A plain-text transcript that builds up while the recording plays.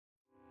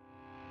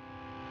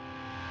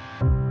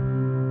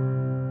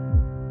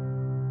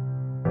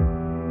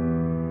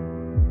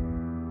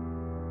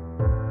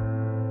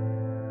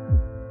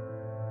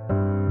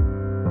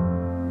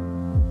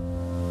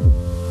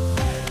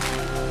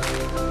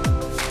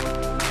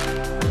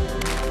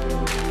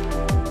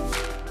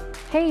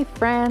Hey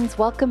friends,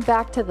 welcome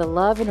back to the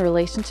Love and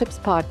Relationships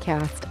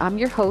Podcast. I'm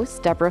your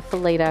host, Deborah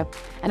Fileta,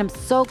 and I'm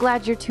so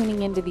glad you're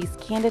tuning into these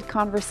candid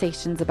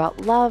conversations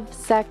about love,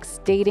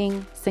 sex,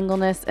 dating,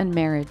 singleness, and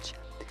marriage.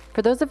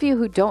 For those of you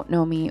who don't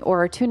know me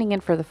or are tuning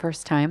in for the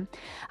first time,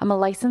 I'm a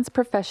licensed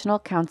professional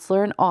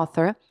counselor and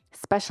author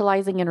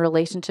specializing in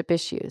relationship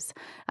issues.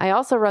 I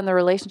also run the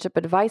relationship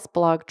advice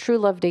blog,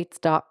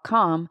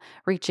 truelovedates.com,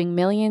 reaching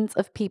millions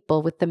of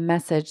people with the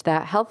message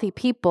that healthy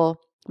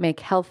people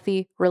make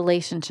healthy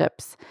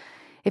relationships.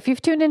 If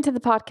you've tuned into the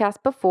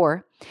podcast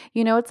before,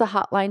 you know it's a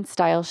hotline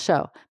style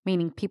show,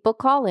 meaning people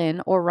call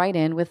in or write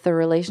in with their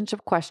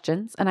relationship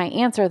questions, and I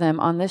answer them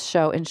on this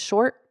show in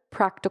short,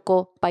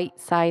 practical,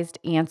 bite-sized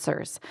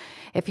answers.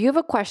 If you have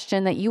a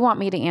question that you want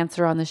me to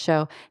answer on the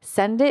show,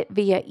 send it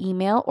via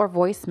email or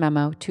voice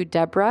memo to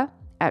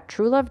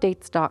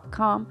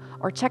Deborah@truelovedates.com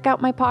or check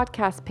out my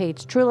podcast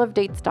page,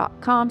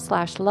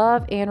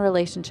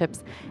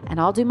 truelovedates.com/love-and-relationships, and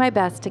I'll do my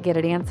best to get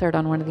it answered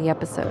on one of the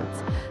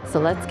episodes. So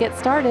let's get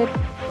started.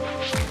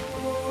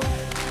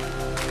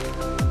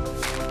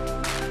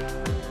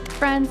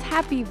 Friends,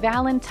 happy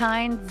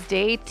Valentine's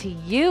Day to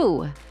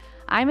you.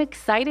 I'm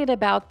excited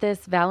about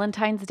this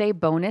Valentine's Day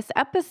bonus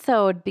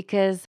episode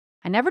because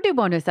I never do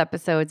bonus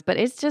episodes, but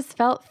it's just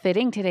felt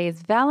fitting. Today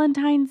is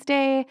Valentine's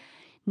Day.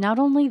 Not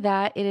only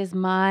that, it is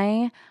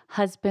my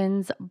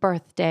husband's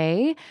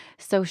birthday.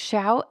 So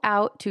shout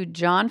out to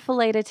John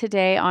Fileta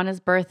today on his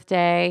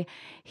birthday.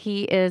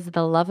 He is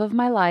the love of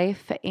my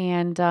life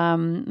and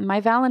my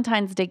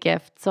Valentine's Day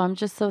gift. So I'm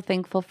just so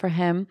thankful for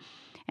him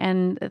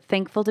and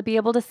thankful to be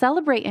able to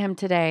celebrate him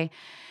today.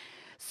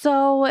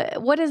 So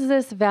what is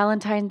this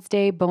Valentine's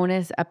Day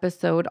bonus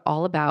episode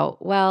all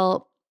about?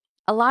 Well,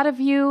 a lot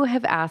of you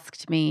have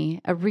asked me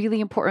a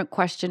really important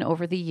question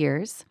over the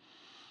years.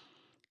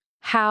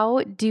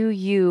 How do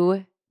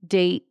you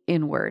date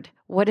inward?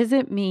 What does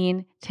it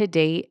mean to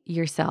date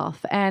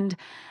yourself? And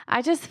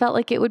I just felt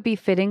like it would be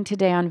fitting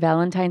today on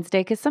Valentine's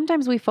Day because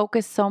sometimes we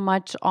focus so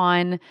much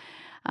on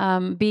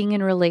being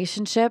in a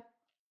relationship,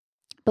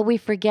 but we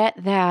forget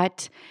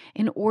that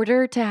in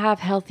order to have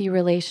healthy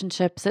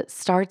relationships, it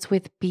starts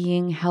with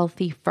being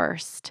healthy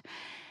first.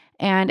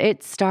 And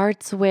it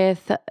starts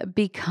with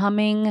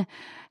becoming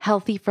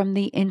healthy from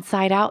the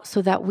inside out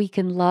so that we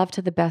can love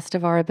to the best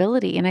of our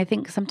ability. And I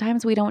think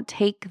sometimes we don't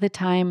take the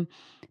time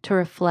to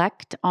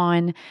reflect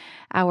on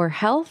our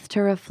health, to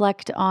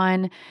reflect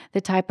on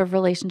the type of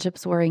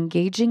relationships we're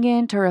engaging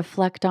in, to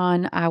reflect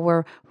on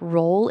our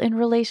role in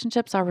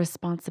relationships, our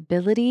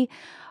responsibility,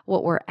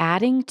 what we're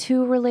adding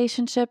to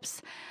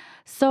relationships.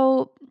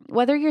 So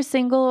whether you're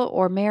single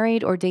or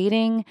married or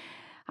dating,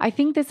 I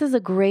think this is a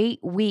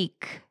great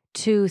week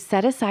to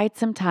set aside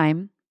some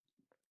time,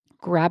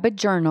 grab a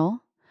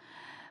journal,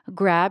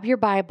 grab your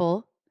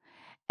Bible,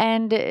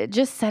 and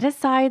just set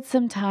aside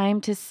some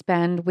time to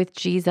spend with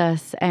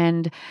Jesus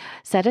and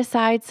set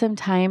aside some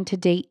time to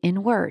date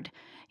inward.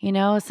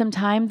 Some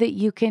time that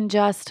you can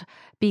just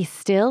be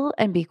still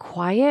and be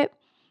quiet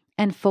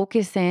and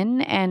focus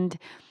in and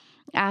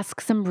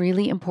ask some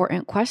really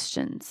important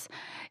questions.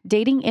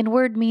 Dating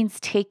inward means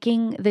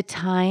taking the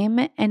time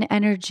and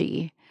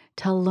energy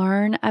to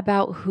learn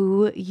about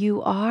who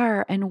you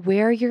are and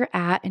where you're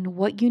at and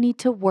what you need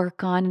to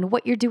work on and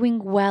what you're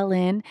doing well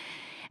in.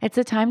 It's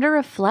a time to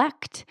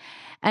reflect.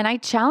 And I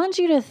challenge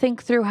you to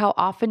think through, how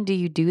often do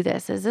you do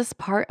this? Is this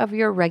part of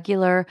your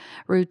regular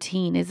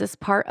routine? Is this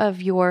part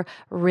of your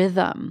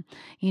rhythm?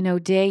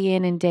 Day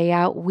in and day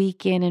out,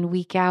 week in and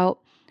week out.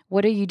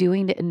 What are you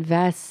doing to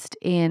invest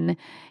in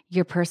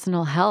your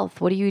personal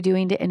health? What are you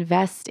doing to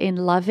invest in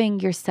loving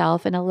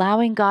yourself and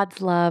allowing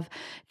God's love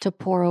to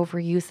pour over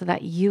you so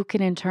that you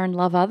can in turn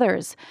love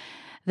others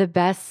the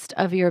best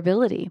of your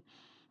ability?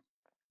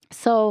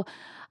 So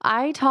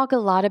I talk a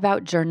lot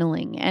about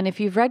journaling. And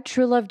if you've read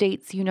True Love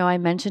Dates, I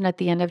mentioned at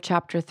the end of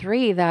chapter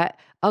 3 that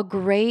a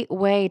great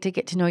way to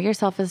get to know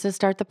yourself is to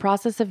start the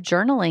process of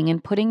journaling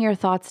and putting your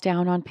thoughts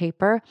down on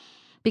paper,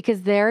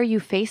 because there you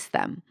face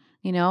them.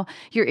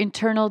 Your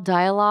internal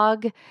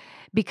dialogue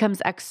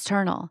becomes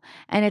external,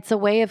 and it's a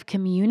way of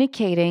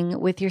communicating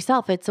with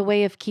yourself. It's a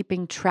way of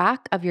keeping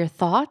track of your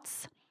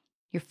thoughts,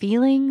 your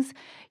feelings,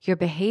 your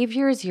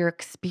behaviors, your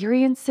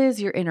experiences,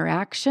 your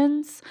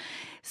interactions,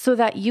 so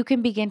that you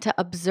can begin to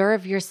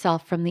observe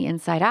yourself from the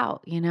inside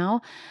out.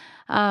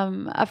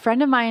 A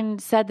friend of mine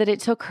said that it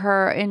took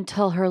her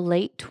until her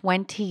late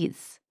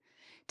 20s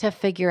to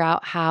figure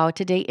out how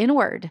to date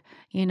inward,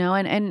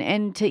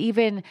 and to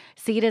even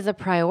see it as a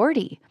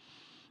priority.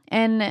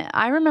 And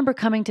I remember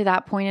coming to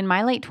that point in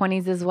my late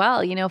 20s as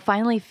well,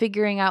 finally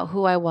figuring out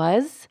who I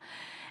was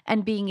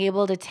and being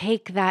able to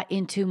take that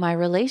into my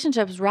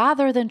relationships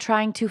rather than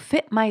trying to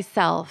fit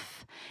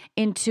myself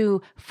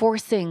into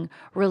forcing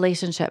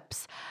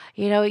relationships.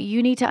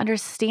 You need to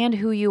understand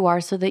who you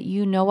are so that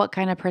you know what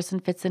kind of person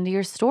fits into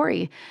your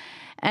story.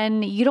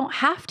 And you don't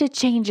have to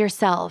change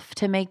yourself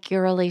to make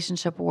your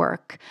relationship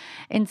work.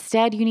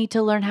 Instead, you need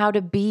to learn how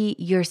to be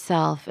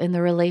yourself in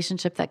the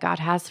relationship that God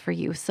has for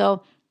you.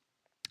 So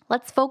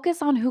let's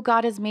focus on who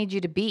God has made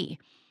you to be.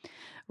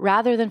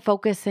 rather than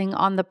focusing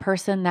on the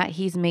person that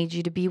he's made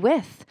you to be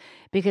with,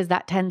 because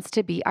that tends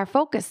to be our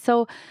focus.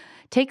 So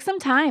take some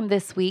time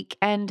this week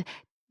and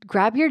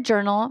grab your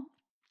journal,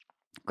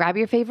 grab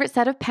your favorite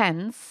set of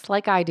pens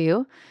like I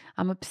do.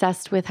 I'm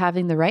obsessed with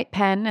having the right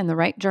pen and the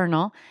right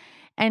journal,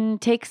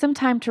 and take some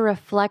time to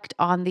reflect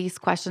on these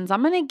questions.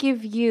 I'm going to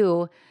give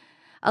you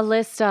a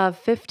list of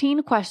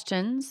 15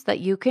 questions that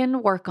you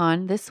can work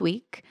on this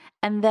week.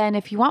 And then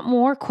if you want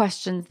more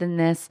questions than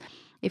this,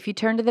 if you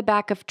turn to the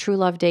back of True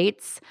Love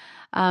Dates,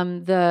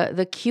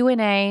 the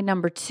Q&A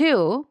number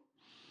 2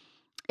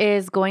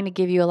 is going to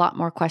give you a lot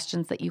more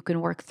questions that you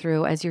can work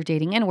through as you're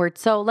dating inward.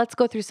 So let's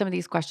go through some of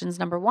these questions.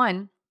 Number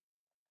 1,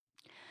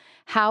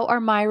 how are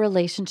my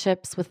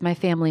relationships with my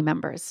family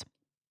members?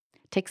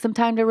 Take some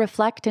time to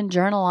reflect and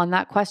journal on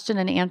that question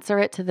and answer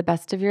it to the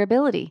best of your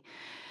ability.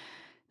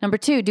 Number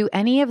 2, do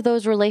any of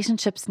those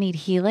relationships need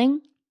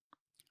healing,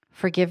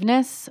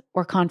 forgiveness,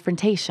 or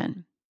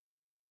confrontation?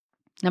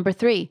 Number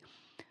 3,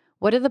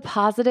 what are the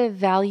positive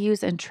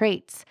values and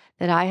traits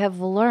that I have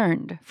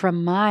learned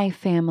from my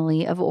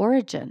family of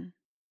origin?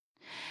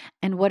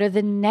 And what are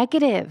the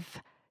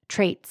negative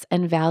traits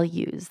and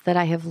values that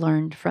I have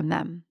learned from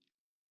them?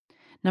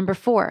 Number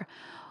 4,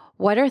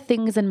 what are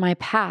things in my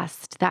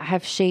past that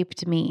have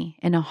shaped me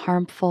in a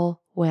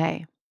harmful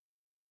way?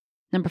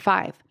 Number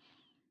 5,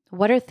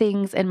 what are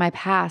things in my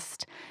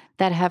past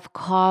that have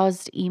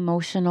caused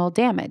emotional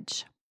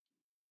damage?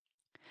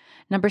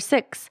 Number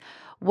 6,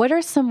 what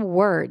are some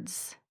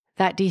words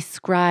that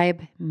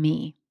describe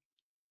me?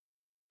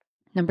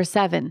 Number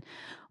 7,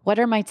 what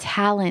are my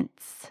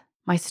talents,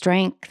 my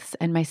strengths,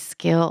 and my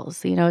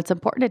skills? It's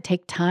important to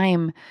take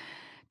time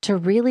to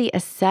really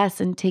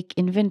assess and take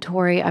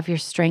inventory of your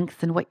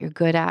strengths and what you're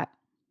good at.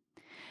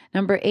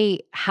 Number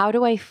 8, how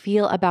do I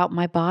feel about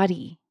my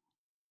body?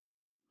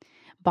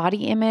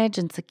 Body image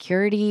and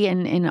security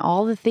and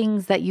all the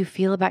things that you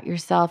feel about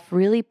yourself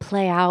really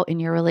play out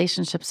in your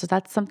relationship. So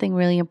that's something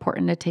really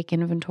important to take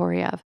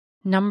inventory of.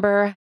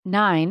 Number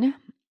 9,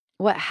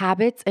 what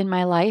habits in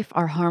my life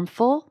are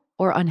harmful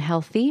or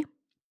unhealthy?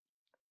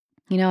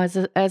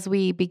 As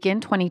we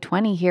begin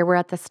 2020 here, we're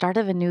at the start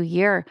of a new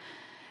year.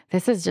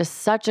 This is just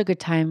such a good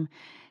time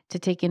to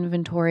take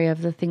inventory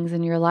of the things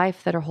in your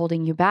life that are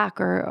holding you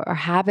back or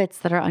habits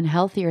that are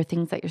unhealthy or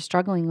things that you're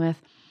struggling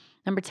with.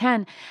 Number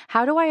 10,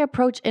 how do I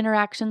approach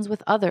interactions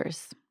with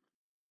others?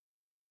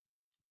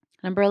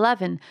 Number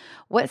 11,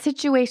 what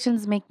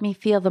situations make me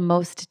feel the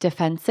most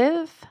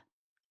defensive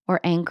or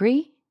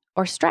angry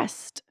or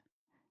stressed?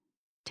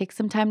 Take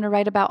some time to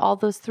write about all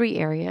those 3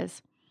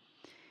 areas.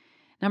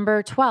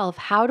 Number 12,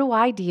 how do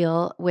I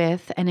deal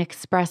with and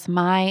express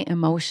my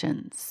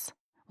emotions?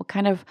 What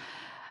kind of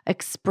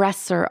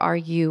expressor are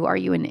you? Are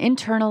you an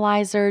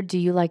internalizer? Do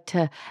you like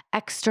to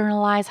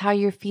externalize how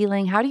you're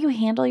feeling? How do you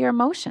handle your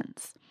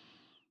emotions?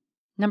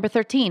 Number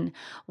 13,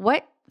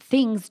 what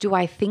things do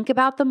I think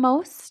about the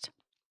most?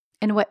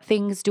 And what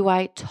things do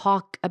I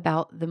talk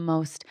about the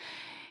most?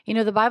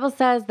 The Bible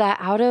says that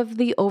out of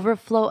the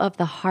overflow of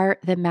the heart,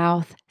 the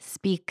mouth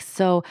speaks.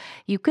 So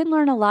you can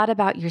learn a lot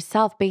about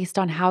yourself based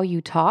on how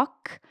you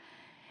talk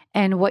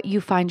and what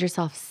you find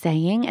yourself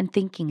saying and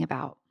thinking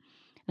about.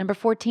 Number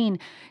 14,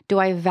 do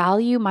I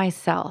value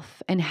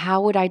myself and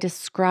how would I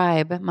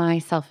describe my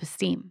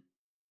self-esteem?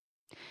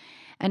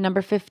 And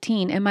number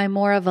 15, am I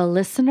more of a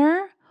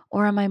listener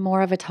or am I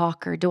more of a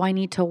talker? Do I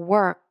need to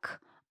work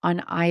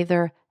on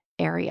either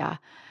area?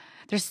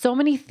 There's so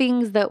many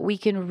things that we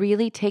can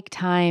really take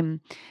time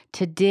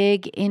to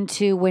dig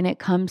into when it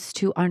comes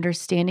to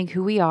understanding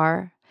who we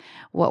are,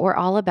 what we're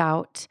all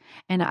about,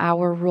 and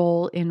our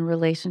role in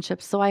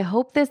relationships. So I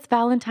hope this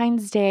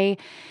Valentine's Day,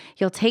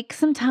 you'll take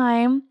some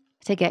time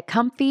to get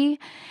comfy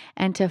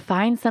and to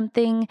find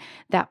something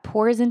that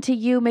pours into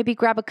you. Maybe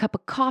grab a cup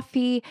of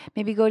coffee,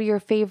 maybe go to your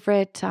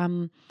favorite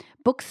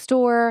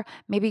bookstore,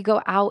 maybe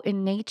go out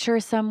in nature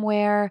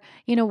somewhere,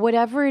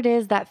 whatever it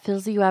is that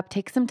fills you up.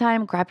 Take some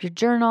time, grab your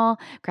journal,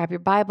 grab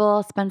your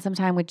Bible, spend some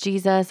time with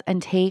Jesus,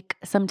 and take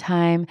some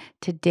time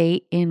to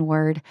date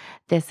inward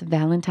this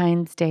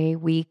Valentine's Day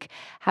week.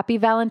 Happy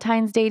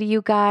Valentine's Day to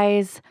you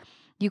guys.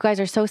 You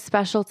guys are so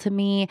special to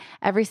me.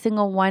 Every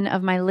single one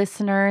of my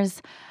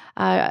listeners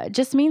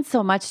just means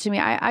so much to me.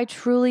 I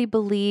truly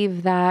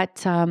believe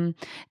that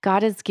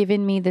God has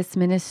given me this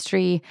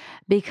ministry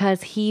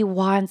because He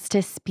wants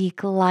to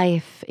speak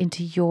life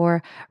into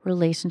your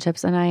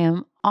relationships. And I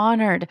am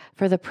honored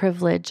for the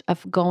privilege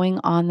of going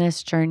on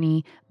this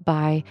journey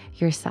by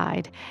your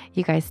side.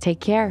 You guys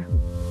take care.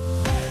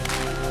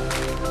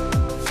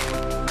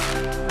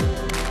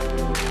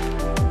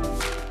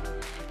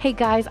 Hey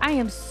guys, I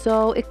am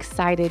so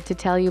excited to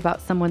tell you about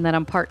someone that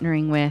I'm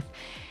partnering with.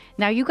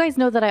 Now, you guys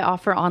know that I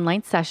offer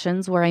online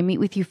sessions where I meet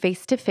with you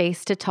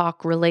face-to-face to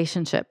talk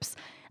relationships.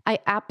 I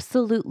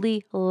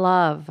absolutely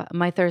love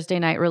my Thursday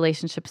night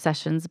relationship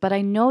sessions, but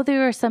I know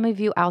there are some of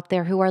you out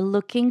there who are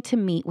looking to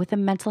meet with a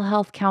mental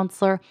health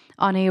counselor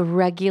on a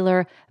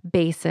regular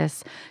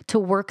basis to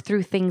work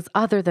through things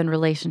other than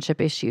relationship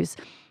issues.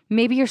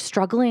 Maybe you're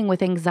struggling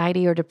with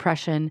anxiety or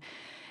depression.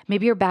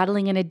 Maybe you're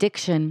battling an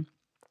addiction.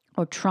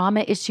 or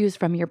trauma issues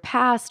from your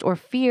past or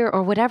fear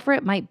or whatever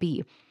it might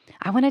be,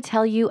 I want to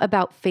tell you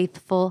about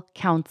Faithful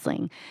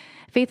Counseling.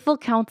 Faithful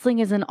Counseling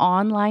is an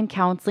online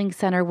counseling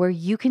center where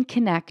you can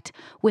connect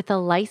with a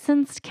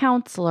licensed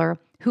counselor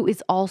who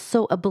is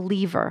also a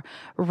believer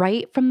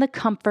right from the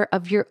comfort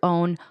of your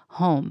own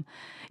home.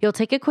 You'll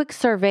take a quick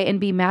survey and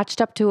be matched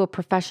up to a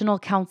professional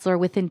counselor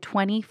within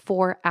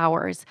 24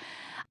 hours.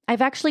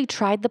 I've actually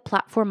tried the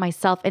platform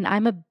myself and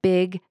I'm a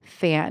big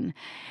fan.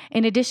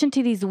 In addition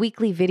to these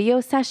weekly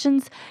video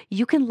sessions,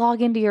 you can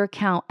log into your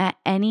account at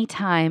any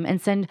time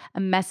and send a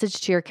message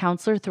to your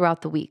counselor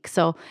throughout the week.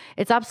 So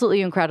it's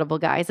absolutely incredible,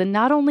 guys. And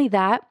not only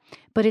that,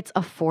 but it's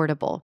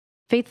affordable.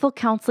 Faithful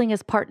Counseling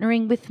is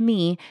partnering with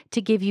me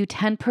to give you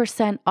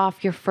 10%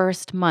 off your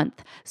first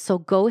month. So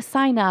go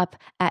sign up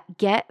at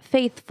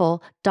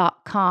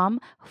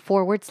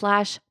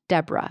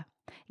getfaithful.com/Deborah.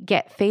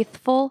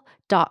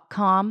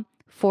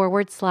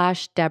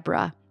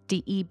 Getfaithful.com/Deborah,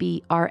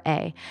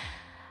 Debra.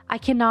 I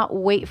cannot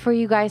wait for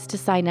you guys to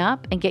sign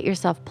up and get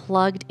yourself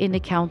plugged into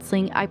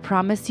counseling. I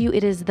promise you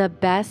it is the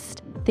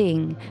best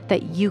thing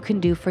that you can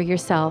do for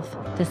yourself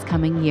this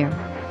coming year.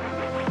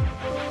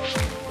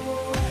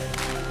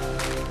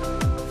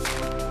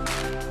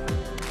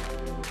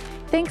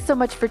 Thanks so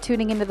much for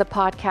tuning into the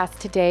podcast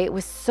today. It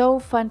was so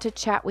fun to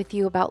chat with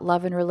you about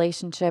love and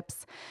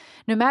relationships.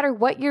 No matter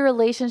what your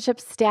relationship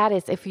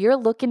status, if you're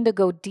looking to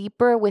go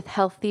deeper with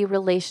healthy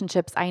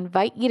relationships, I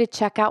invite you to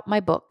check out my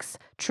books,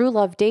 True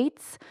Love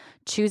Dates,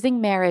 Choosing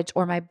Marriage,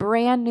 or my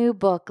brand new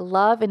book,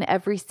 Love in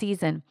Every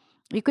Season.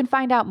 You can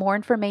find out more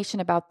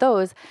information about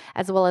those,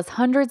 as well as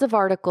hundreds of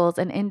articles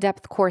and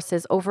in-depth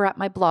courses over at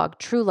my blog,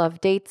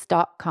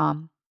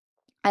 truelovedates.com.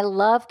 I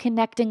love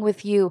connecting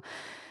with you.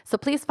 So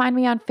please find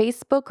me on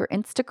Facebook or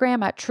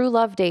Instagram at True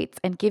Love Dates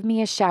and give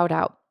me a shout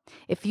out.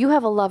 If you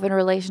have a love and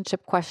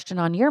relationship question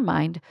on your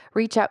mind,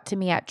 reach out to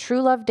me at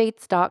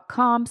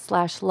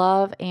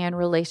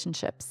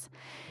truelovedates.com/love-and-relationships.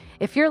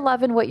 If you're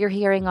loving what you're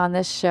hearing on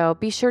this show,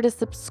 be sure to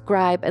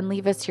subscribe and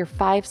leave us your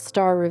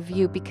 5-star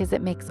review because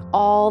it makes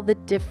all the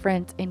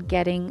difference in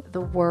getting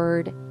the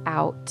word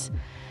out.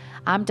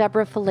 I'm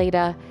Deborah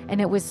Fileta, and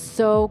it was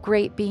so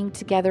great being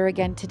together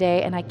again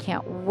today, and I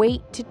can't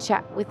wait to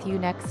chat with you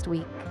next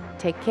week.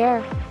 Take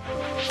care.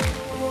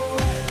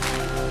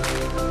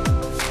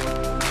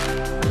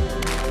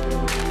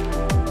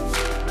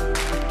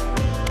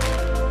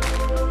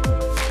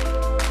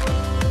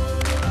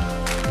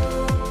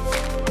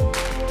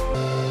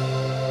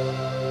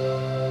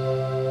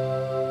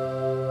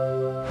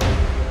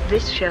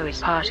 This show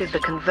is part of the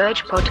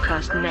Converge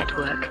Podcast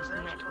Network.